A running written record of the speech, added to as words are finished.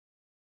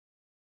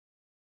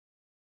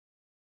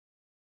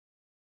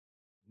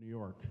New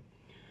York.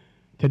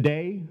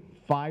 Today,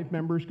 5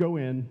 members go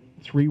in,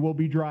 3 will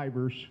be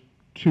drivers,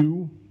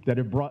 2 that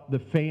have brought the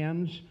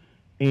fans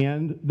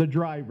and the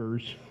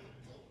drivers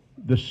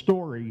the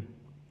story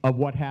of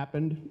what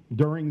happened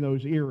during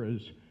those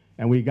eras,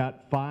 and we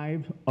got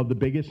 5 of the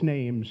biggest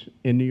names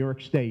in New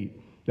York State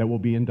that will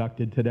be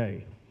inducted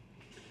today.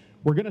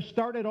 We're going to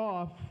start it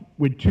off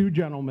with 2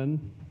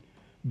 gentlemen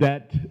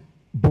that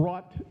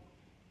brought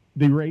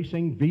the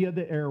racing via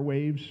the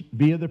airwaves,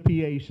 via the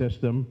PA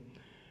system,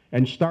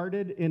 and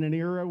started in an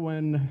era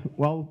when,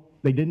 well,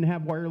 they didn't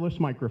have wireless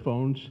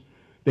microphones.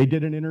 They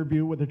did an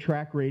interview with a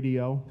track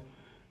radio.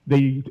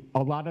 A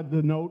lot of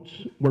the notes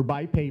were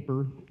by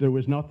paper. There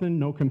was nothing,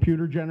 no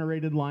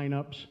computer-generated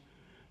lineups.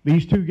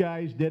 These 2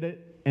 guys did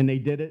it, and they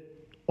did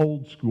it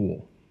old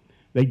school.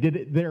 They did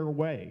it their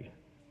way.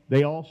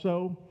 They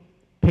also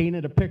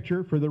painted a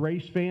picture for the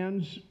race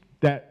fans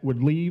that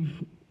would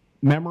leave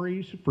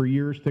memories for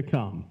years to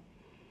come.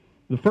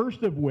 The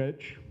first of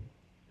which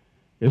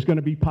is going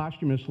to be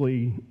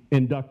posthumously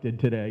inducted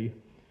today,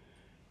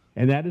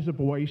 and that is a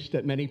voice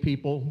that many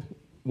people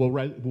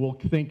will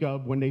think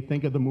of when they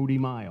think of the Moody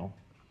Mile.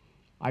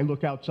 I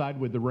look outside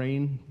with the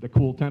rain, the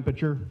cool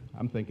temperature,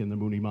 I'm thinking the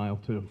Moody Mile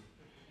too.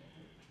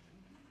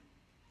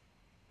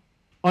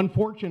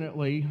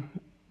 Unfortunately,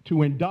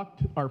 to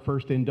induct our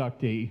first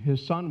inductee,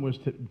 his son was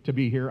to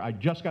be here. I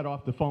just got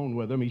off the phone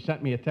with him. He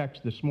sent me a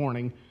text this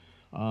morning.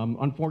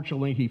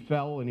 Unfortunately, he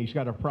fell, and he's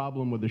got a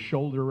problem with his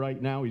shoulder right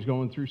now. He's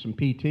going through some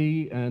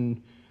PT,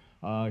 and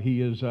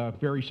he is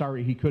very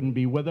sorry he couldn't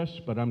be with us,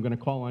 but I'm going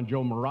to call on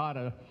Joe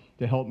Murata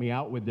to help me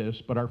out with this.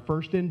 But our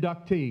first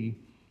inductee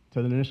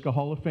to the NYSSCA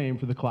Hall of Fame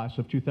for the class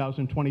of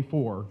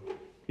 2024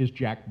 is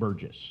Jack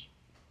Burgess.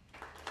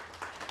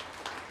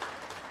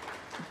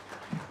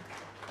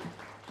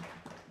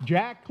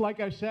 Jack, like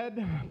I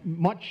said,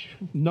 much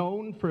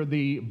known for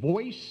the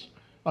voice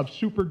of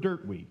Super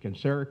Dirt Week in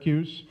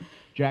Syracuse.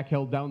 Jack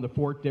held down the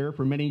fort there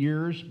for many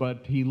years,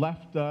 but he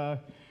left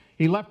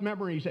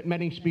memories at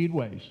many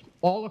speedways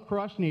all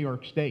across New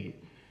York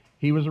State.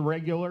 He was a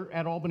regular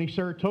at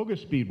Albany-Saratoga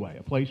Speedway,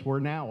 a place where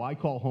now I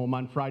call home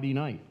on Friday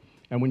night.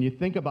 And when you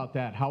think about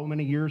that, how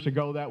many years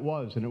ago that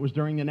was, and it was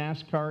during the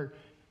NASCAR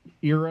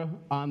era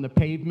on the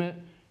pavement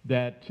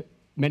that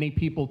many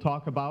people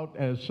talk about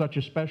as such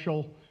a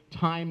special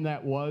time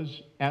that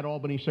was at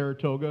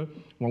Albany-Saratoga,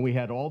 when we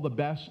had all the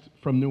best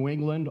from New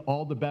England,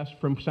 all the best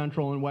from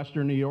Central and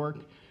Western New York,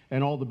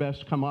 and all the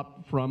best come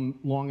up from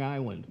Long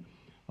Island.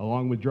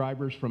 Along with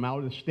drivers from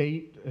out of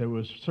state, it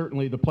was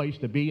certainly the place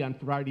to be on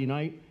Friday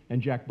night,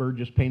 and Jack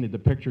Burgess painted the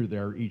picture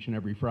there each and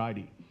every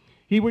Friday.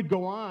 He would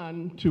go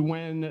on to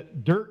when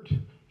Dirt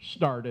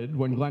started,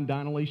 when Glenn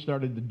Donnelly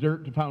started the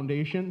Dirt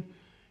Foundation,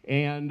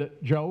 and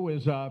Joe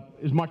is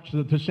much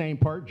the same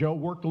part. Joe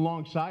worked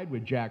alongside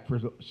with Jack for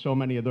so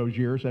many of those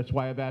years. That's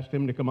why I've asked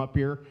him to come up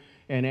here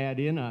and add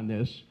in on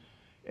this.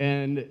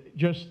 And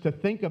just to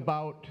think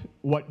about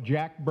what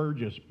Jack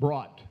Burgess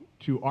brought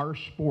to our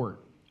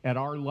sport at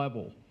our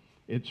level,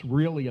 it's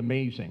really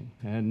amazing,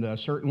 and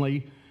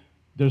certainly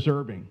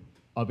deserving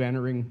of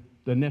entering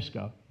the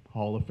NYSSCA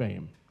Hall of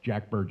Fame.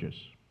 Jack Burgess.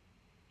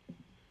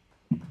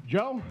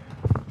 Joe,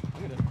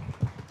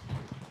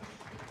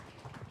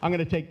 I'm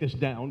going to take this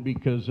down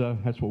because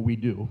that's what we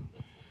do.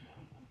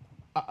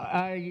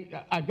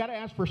 I've got to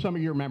ask for some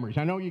of your memories.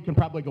 I know you can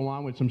probably go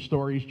on with some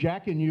stories.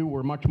 Jack and you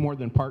were much more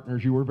than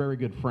partners. You were very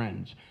good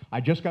friends.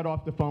 I just got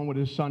off the phone with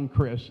his son,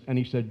 Chris, and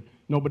he said,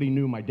 nobody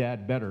knew my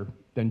dad better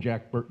than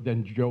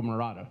Joe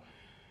Murata.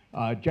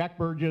 Jack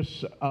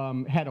Burgess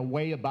had a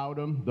way about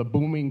him, the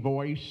booming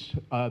voice,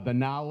 the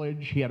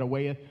knowledge. He had a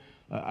way,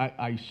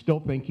 I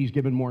still think he's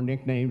given more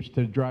nicknames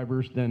to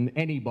drivers than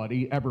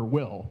anybody ever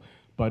will.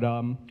 But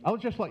I'll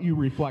just let you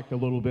reflect a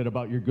little bit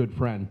about your good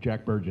friend,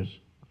 Jack Burgess.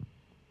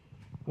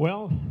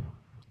 Well,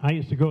 I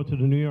used to go to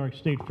the New York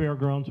State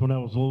Fairgrounds when I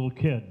was a little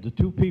kid. The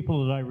 2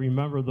 people that I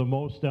remember the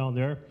most down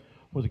there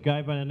was a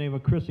guy by the name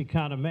of Chris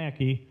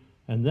Economaki,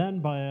 and then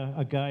by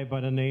a guy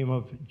by the name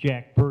of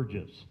Jack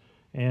Burgess.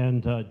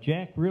 And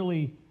Jack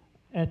really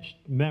etched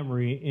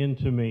memory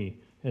into me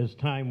as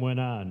time went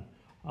on.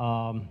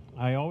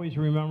 I always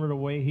remember the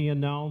way he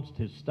announced,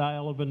 his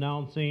style of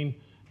announcing,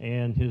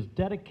 and his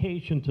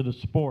dedication to the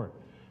sport.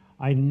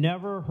 I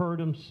never heard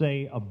him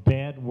say a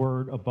bad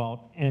word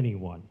about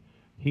anyone.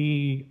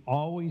 He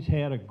always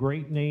had a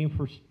great name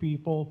for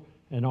people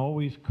and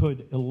always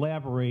could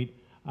elaborate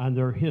on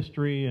their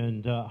history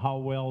and how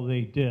well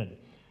they did.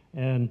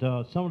 And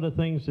some of the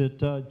things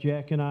that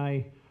Jack and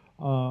I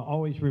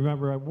always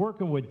remember,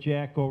 working with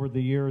Jack over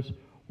the years,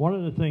 one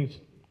of the things,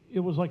 it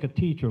was like a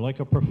teacher, like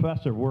a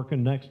professor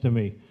working next to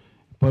me.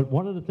 But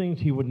one of the things,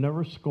 he would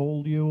never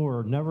scold you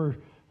or never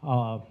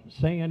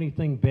say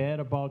anything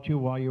bad about you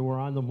while you were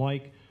on the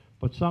mic,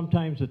 but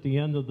sometimes at the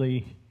end of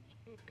the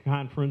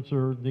conference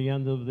or the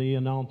end of the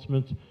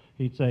announcements,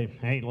 he'd say,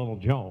 hey, little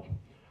Joe,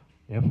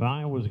 if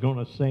I was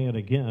going to say it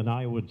again,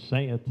 I would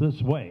say it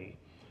this way.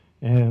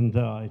 And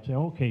I'd say,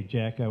 okay,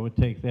 Jack, I would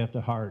take that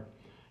to heart.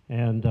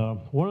 And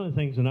one of the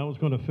things, and I was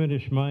going to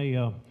finish my,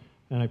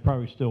 and I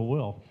probably still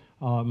will,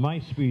 my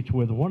speech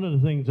with one of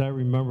the things I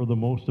remember the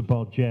most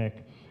about Jack,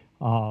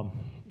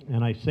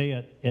 and I say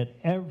it at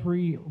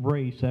every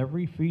race,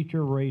 every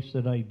feature race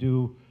that I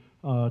do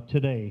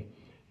today,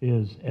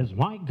 is, as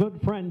my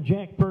good friend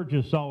Jack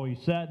Burgess always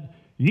said,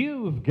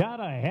 you've got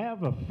to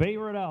have a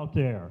favorite out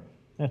there.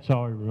 That's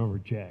how I remember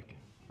Jack.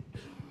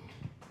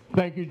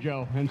 Thank you,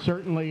 Joe. And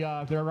certainly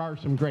there are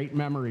some great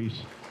memories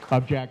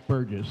of Jack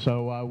Burgess.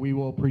 So we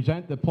will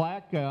present the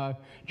plaque.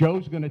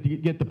 Joe's going to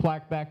get the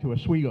plaque back to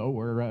Oswego,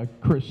 where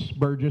Chris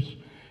Burgess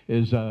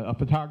is a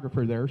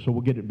photographer there. So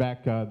we'll get it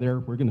back there.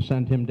 We're going to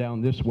send him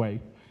down this way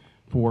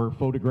for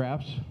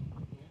photographs.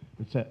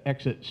 It's at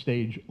exit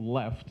stage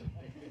left.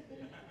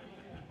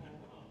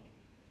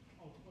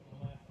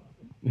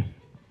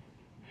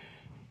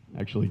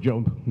 Actually,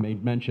 Joe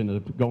made mention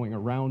of going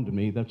around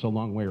me. That's a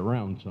long way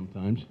around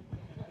sometimes.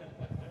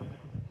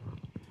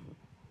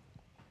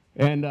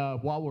 And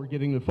while we're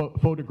getting the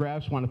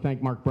photographs, I want to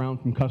thank Mark Brown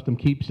from Custom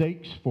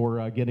Keepsakes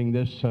for getting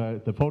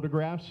the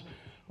photographs.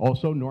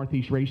 Also,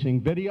 Northeast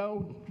Racing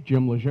Video,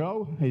 Jim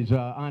Liegeot is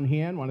on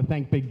hand. I want to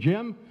thank Big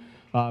Jim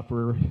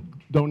for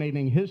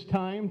donating his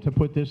time to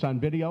put this on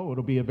video.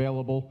 It'll be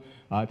available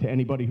to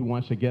anybody who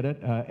wants to get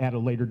it at a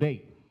later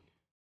date.